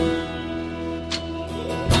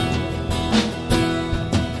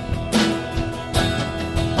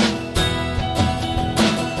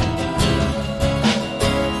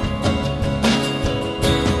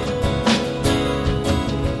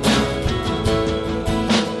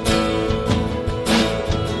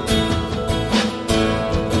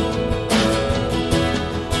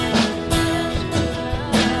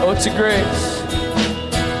 To grace,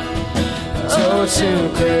 oh to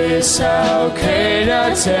grace, how great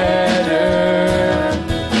a debtor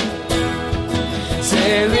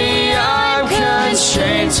daily I'm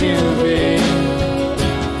constrained to be,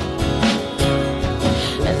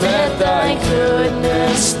 and let thy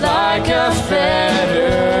goodness like a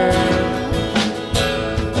fetter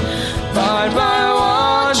bind my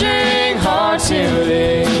wandering heart to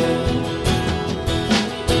thee.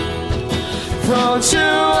 Prone to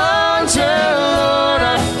wander, Lord, I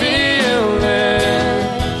feel it,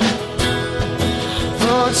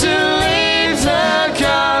 prone to leave the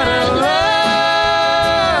God I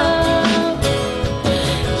love.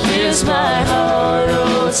 Here's my heart,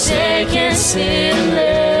 oh, take and seal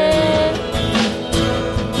it,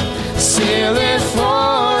 seal it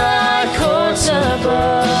for thy courts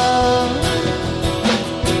above.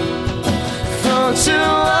 Prone to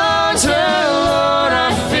wander, Lord, I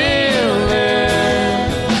feel it,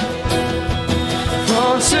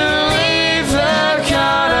 to leave the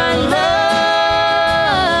God I love.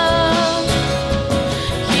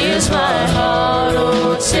 Here's my heart,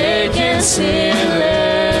 oh, take and seal it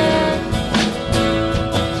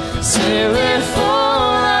for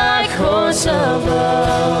thy courts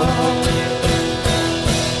above.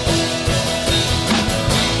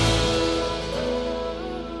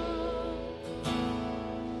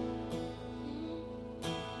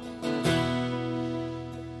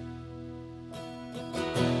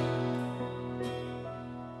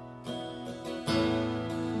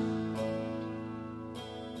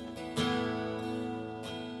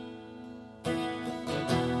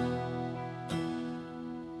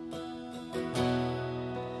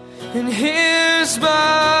 And here's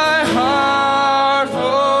my heart,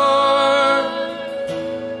 Lord,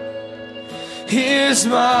 here's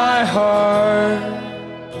my heart,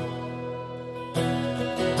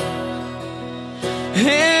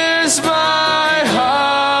 here's my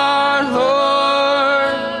heart,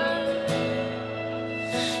 Lord,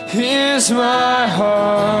 here's my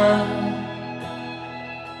heart,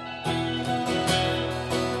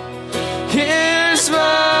 here's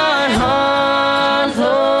my heart,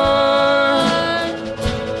 Lord,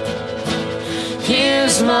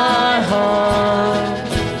 here's my heart,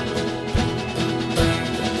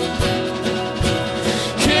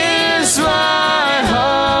 here's my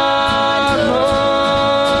heart,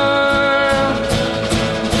 Lord,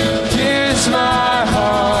 here's my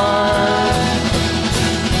heart,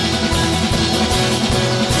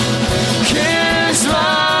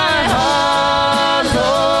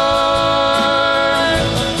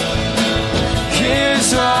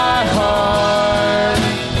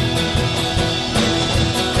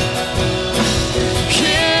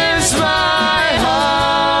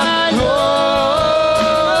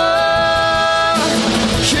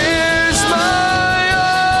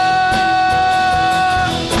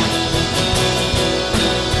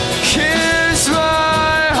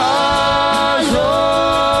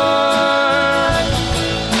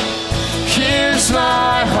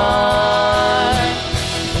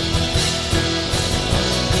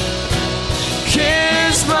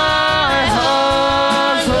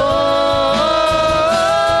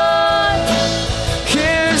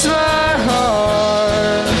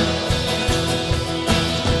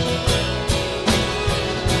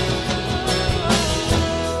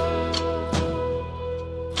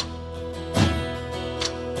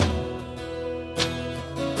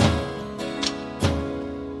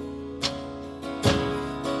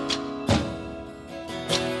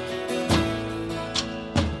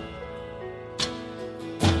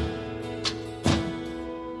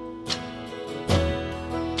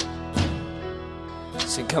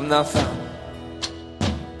 Sing, come thou fount.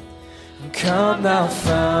 Come thou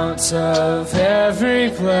fount of every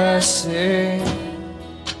blessing,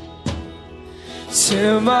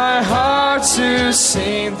 to my heart to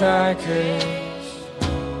sing thy grace.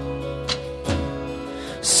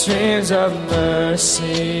 Streams of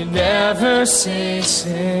mercy never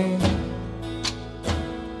ceasing,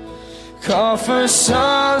 call for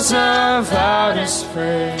songs of loudest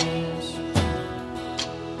praise.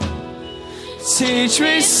 Teach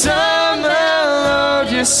me some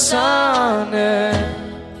melodious sonnet,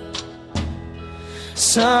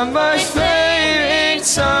 sung by flaming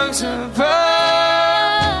tongues above.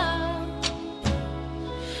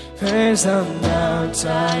 Praise the mount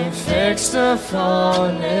I fixed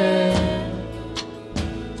upon it,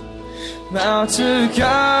 mount of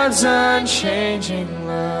God's unchanging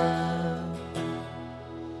love.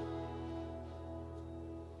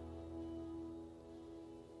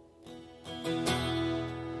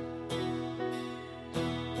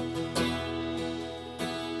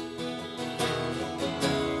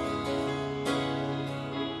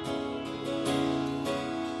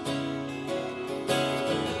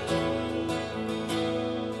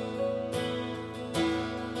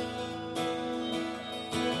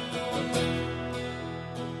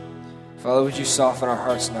 Father, would you soften our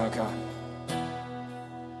hearts now, God?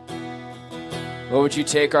 Lord, would you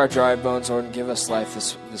take our dry bones, Lord, and give us life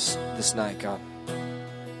this night, God?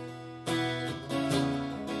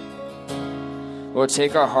 Lord,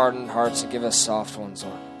 take our hardened hearts and give us soft ones,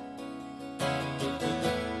 Lord.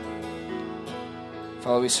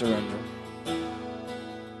 Father, we surrender.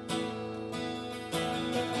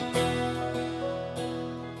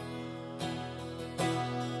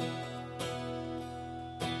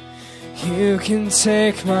 You can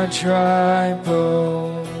take my dry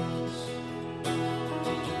bones,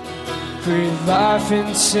 breathe life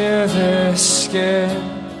into the skin.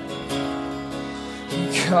 You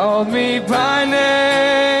called me by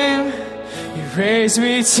name, you raised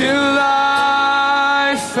me to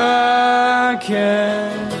life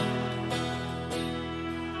again.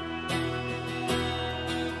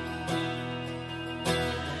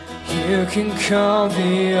 You can calm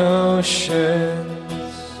the ocean,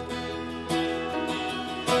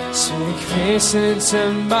 speak peace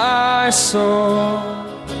into my soul.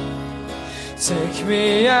 Take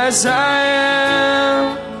me as I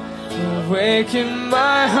am, awaken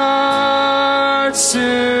my heart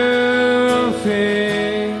to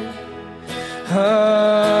be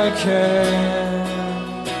again.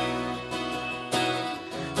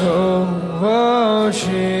 Oh,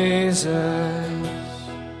 Jesus.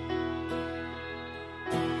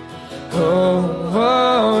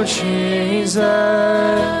 Oh, Jesus.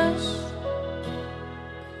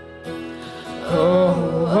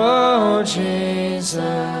 Oh, Jesus,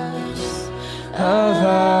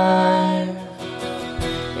 alive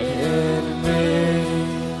in me.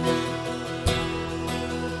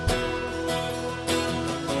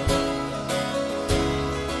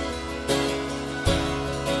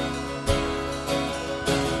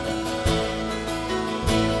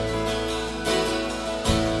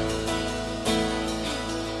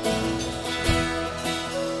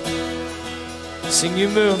 Sing, you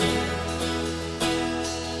move.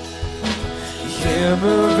 You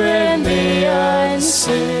move in the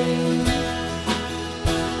unseen.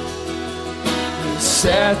 You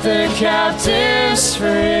set the captives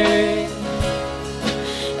free.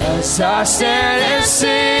 As I stand and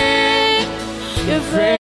sing, you